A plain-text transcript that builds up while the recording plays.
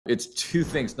It's two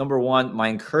things. Number one, my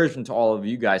encouragement to all of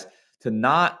you guys to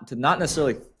not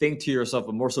necessarily think to yourself,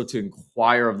 but more so to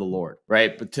inquire of the Lord,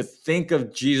 right? But to think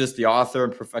of Jesus, the author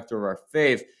and perfecter of our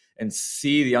faith, and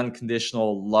see the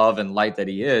unconditional love and light that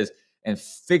he is, and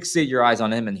fixate your eyes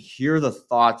on him and hear the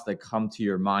thoughts that come to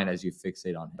your mind as you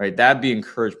fixate on him, right? That'd be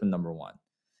encouragement number one.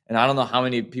 And I don't know how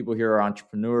many people here are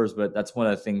entrepreneurs, but that's one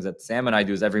of the things that Sam and I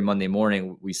do is every Monday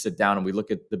morning, we sit down and we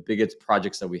look at the biggest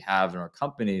projects that we have in our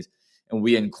companies, and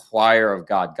we inquire of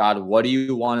God, God, what do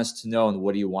you want us to know and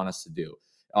what do you want us to do?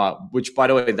 Which, by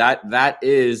the way, that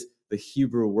is the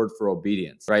Hebrew word for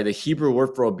obedience, right? The Hebrew word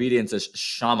for obedience is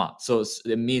shama. So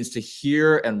it means to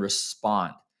hear and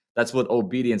respond. That's what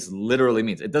obedience literally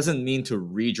means. It doesn't mean to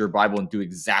read your Bible and do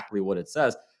exactly what it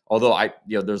says. Although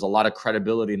there's a lot of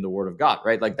credibility in the word of God,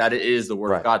 right? Like that is the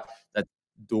word of God, that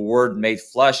the word made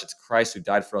flesh. It's Christ who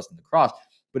died for us on the cross.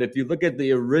 But if you look at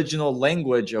the original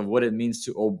language of what it means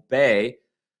to obey,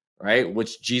 right,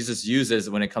 which Jesus uses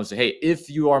when it comes to, hey, if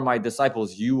you are my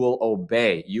disciples, you will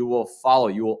obey, you will follow,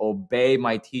 you will obey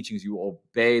my teachings, you will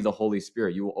obey the Holy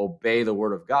Spirit, you will obey the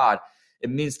word of God. It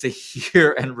means to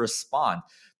hear and respond.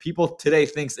 People today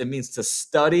thinks it means to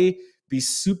study, be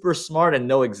super smart, and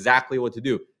know exactly what to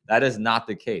do. That is not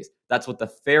the case. That's what the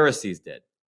Pharisees did.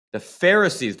 The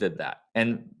Pharisees did that.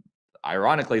 And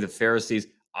ironically, the Pharisees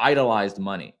idolized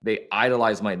money. They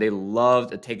idolized money. They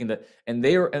loved taking the, and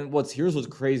here's what's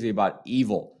crazy about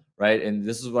evil, right? And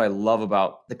this is what I love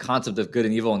about the concept of good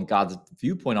and evil and God's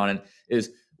viewpoint on it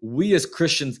is we as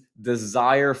Christians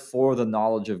desire for the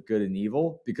knowledge of good and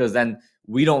evil, because then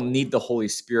we don't need the Holy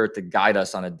Spirit to guide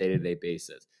us on a day-to-day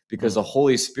basis, because the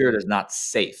Holy Spirit is not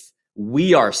safe.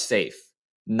 We are safe.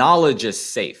 Knowledge is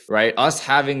safe, right? Us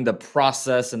having the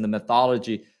process and the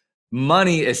methodology,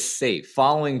 money is safe.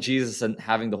 Following Jesus and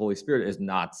having the Holy Spirit is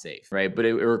not safe, right? But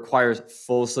it requires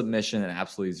full submission and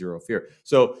absolutely zero fear.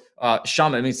 So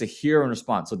shama, it means to hear and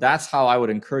respond. So that's how I would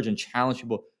encourage and challenge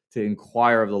people to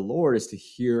inquire of the Lord, is to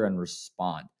hear and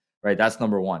respond, right? That's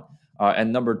number one.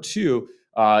 And number two,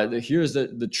 here's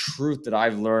the truth that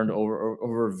I've learned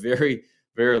over a very,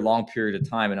 very long period of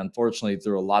time. And unfortunately,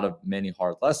 through a lot of many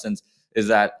hard lessons, is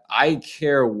that I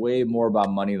care way more about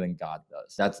money than God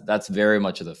does. That's very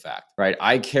much of the fact, right?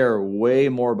 I care way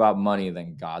more about money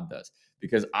than God does,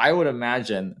 because I would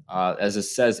imagine, as it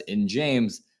says in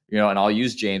James, and I'll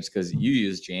use James because you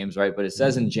use James, right? But it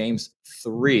says in James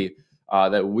 3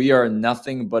 that we are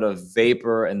nothing but a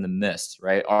vapor in the mist,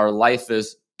 right? Our life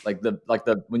is like the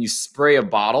when you spray a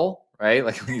bottle, right?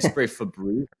 Like when you spray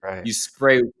Febreze, you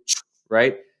spray,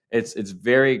 right? It's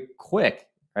very quick.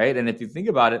 Right. And if you think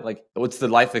about it, like, what's the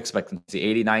life expectancy?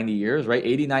 80, 90 years, right?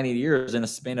 80, 90 years in a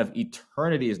span of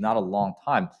eternity is not a long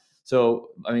time.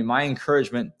 So, I mean, my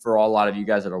encouragement for a lot of you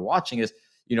guys that are watching is,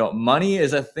 money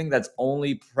is a thing that's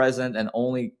only present and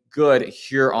only good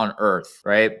here on earth,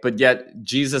 right? But yet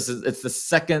it's the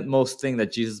second most thing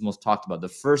that Jesus most talked about. The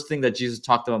first thing that Jesus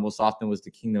talked about most often was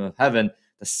the kingdom of heaven.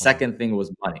 The second thing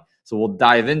was money. So we'll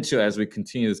dive into, as we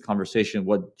continue this conversation,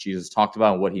 what Jesus talked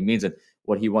about and what he means and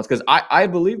what he wants. Because I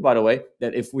believe, by the way,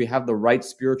 that if we have the right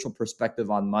spiritual perspective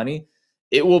on money,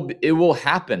 it will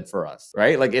happen for us,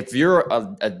 right? Like if you're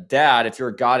a dad, if you're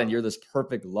a God and you're this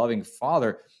perfect, loving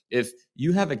father, if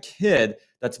you have a kid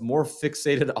that's more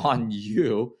fixated on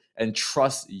you and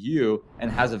trusts you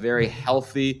and has a very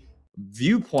healthy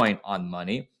viewpoint on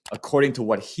money, according to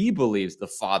what he believes the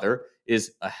father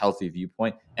is a healthy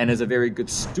viewpoint and is a very good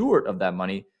steward of that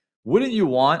money, wouldn't you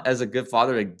want, as a good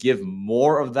father, to give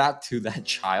more of that to that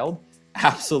child?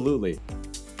 Absolutely.